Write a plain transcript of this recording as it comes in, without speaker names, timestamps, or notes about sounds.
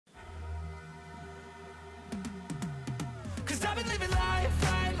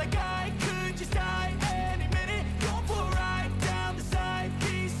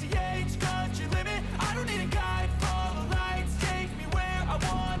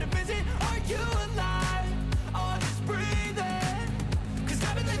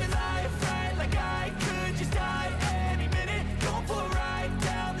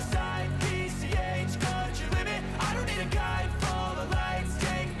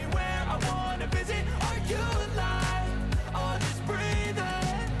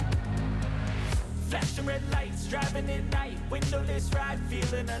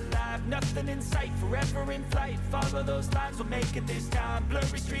feeling alive. Nothing in sight, forever in flight. Follow those lines, we'll make it this time.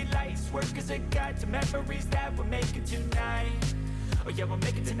 Blurry street lights, work as a guide to memories that we're making tonight. Oh yeah, we'll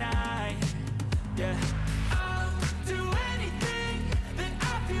make it tonight. Yeah. I'll do anything that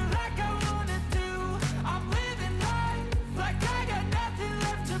I feel like I wanna do. I'm living life like I got nothing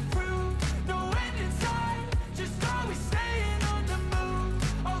left to prove. No end in sight, just always staying on the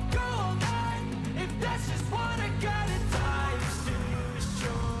move. I'll go all night if that's just what I gotta do. Life's too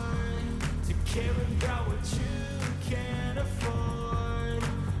short to care about what you can't afford.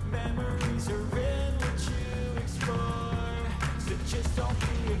 Memories are in what you explore, so just don't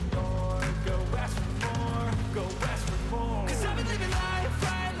be ignored. Go ask for more, go ask for more. 'Cause I've been living life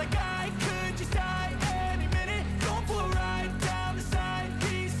right like I could just die any minute. Going for a ride down the side,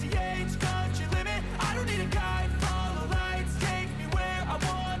 PCH country limit. I don't need a guide, follow lights, take me where I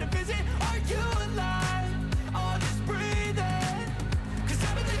wanna visit. Are you alive? I'll just breathe in. 'Cause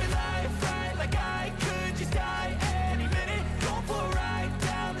I've been living life right like I could just die any minute. Going for a ride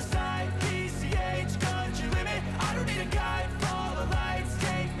down the side, PCH country limit. I don't need a guide, follow lights,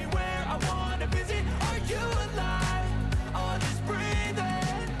 take me where I wanna visit. Are you alive? I'll just breathe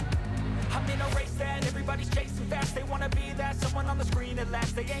in. I'm in a race that everybody's chasing fast. They wanna be that someone on the screen at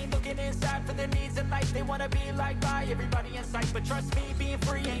last. They ain't looking inside for their needs in life. They wanna be liked by everybody in sight. But trust me, being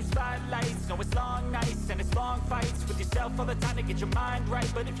free ain't spotlights. No, it's long nights and it's long fights with yourself all the time to get your mind right.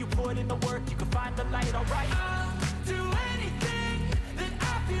 But if you put in the work, you can find the light, alright. I'll do anything that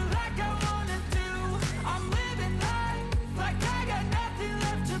I feel like I wanna do. I'm living life like I got nothing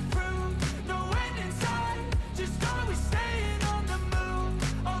left to prove. No end in sight, just always staying on the move.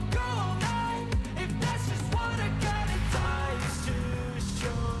 I'll go all night if that's just what I gotta do. Life's too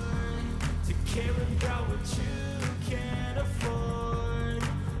short to care about what you can't afford.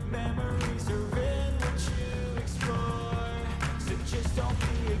 Memories are in what you explore, so just don't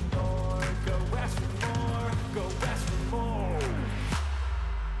be ignored. Go ask for more, go ask for more.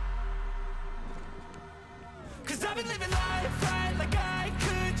 'Cause I've been living life right like I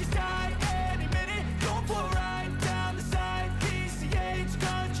could just die any minute. Going for a ride down the side, PCH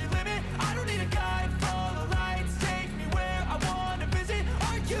country limit. I don't need a guide, follow lights, take me where I wanna visit.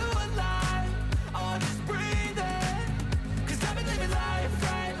 Are you alive? I'll just breathe in. 'Cause I've been living life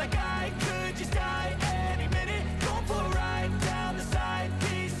right like I could just die any minute. Going for a ride down the side,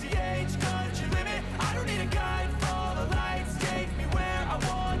 PCH country limit. I don't need a guide, follow lights, take me where I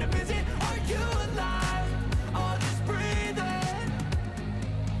wanna visit. Are you alive? I'll just breathe in.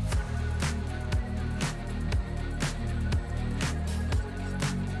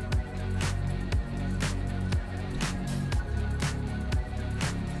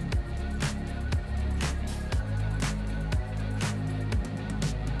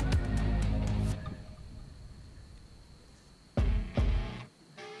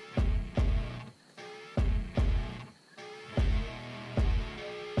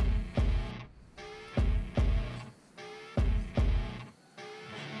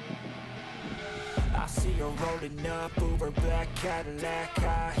 I see her rolling up, Uber black Cadillac,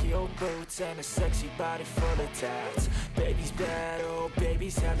 high heel boots and a sexy body full of tats. Baby's bad, oh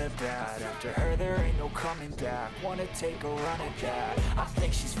baby's hella bad. After her there ain't no coming back. Wanna take a run at that. I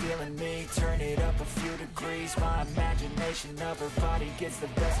think she's feeling me, turn it up a few degrees. My imagination of her body gets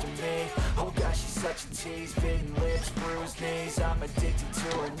the best of me. Oh gosh, she's such a tease, bitten lips, bruised knees. I'm addicted to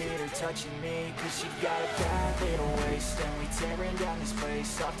her, need her touching me. 'Cause she got a bad little waist, and we tearing down this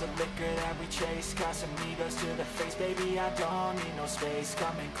place. Off the liquor that we chase, Casamigos to the face. Baby, I don't need no space.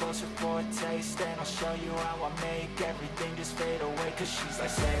 Coming closer for a taste, and I'll show you how I make everything just fade away. 'Cause she's like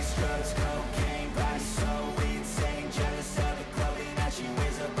sex, drugs, cocaine, body so insane. Jealous of the clothing that she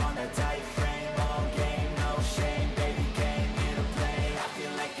wears up on that tight frame. All game, no shame, baby came here to play. I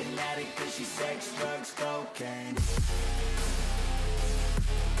feel like an addict 'cause she's sex, drugs, cocaine.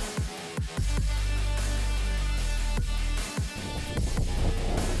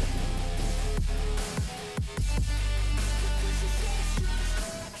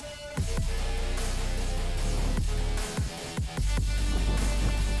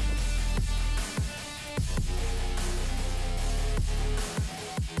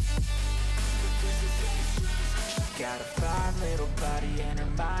 Got a fine little body and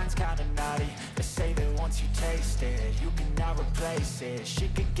her mind's kinda naughty. They say that once you taste it, you cannot replace it. She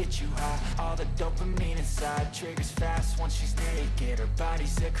could get you high, all the dopamine inside triggers fast once she's naked. Her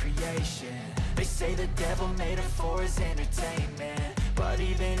body's a creation. They say the devil made her for his entertainment, but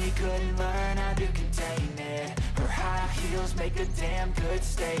even he couldn't learn how to contain it. Her high heels make a damn good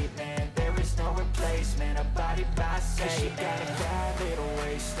statement. There is no replacement, a body by Satan. 'Cause she got a bad little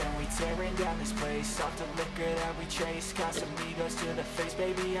waist, taste, and we tearing down this place. Off the liquor that we chase, Casamigos to the face.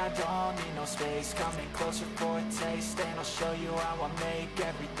 Baby, I don't need no space. Coming closer for a taste, and I'll show you how I make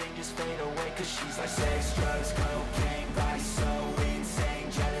everything just fade away. Cause she's like sex, drugs,